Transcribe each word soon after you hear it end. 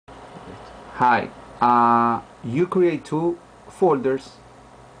Hi, you create two folders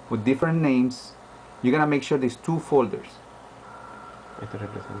with different names. You're gonna make sure there's two folders. Este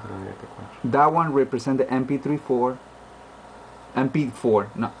representa el MP4. That one represents the MP4.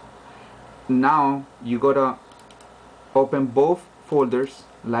 No. Now you gotta open both folders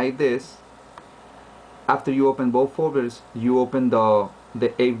like this. After you open both folders, you open the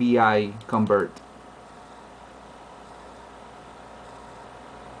AVI convert.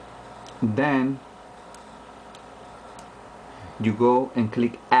 Then you go and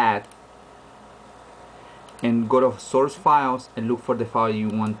click add and go to source files and look for the file you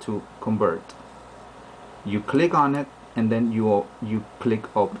want to convert. You click on it and then you click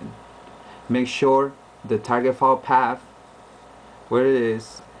open. Make sure the target file path, where it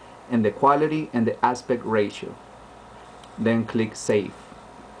is, and the quality and the aspect ratio. Then click save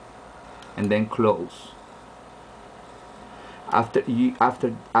and then close. After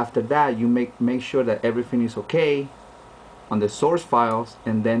that, you make sure that everything is okay on the source files,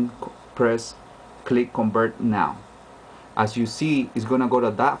 and then click convert now. As you see, it's gonna go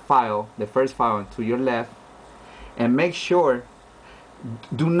to that file, the first file to your left, and make sure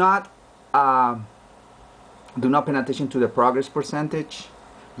do not pay attention to the progress percentage.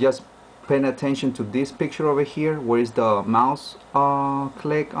 Just pay attention to this picture over here, where is the mouse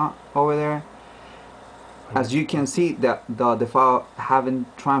click over there. As you can see, the file haven't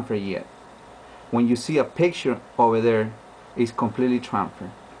transferred yet. When you see a picture over there, it's completely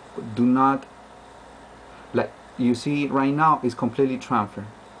transferred. Do not, like you see right now, it's completely transferred.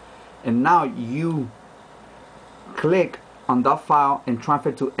 And now you click on that file and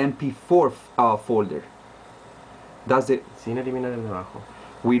transfer to MP4 folder. That's it. Sin eliminar el de abajo.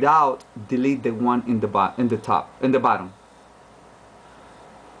 Without delete the one in the bottom.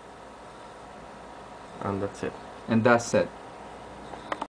 And that's it. And that's it.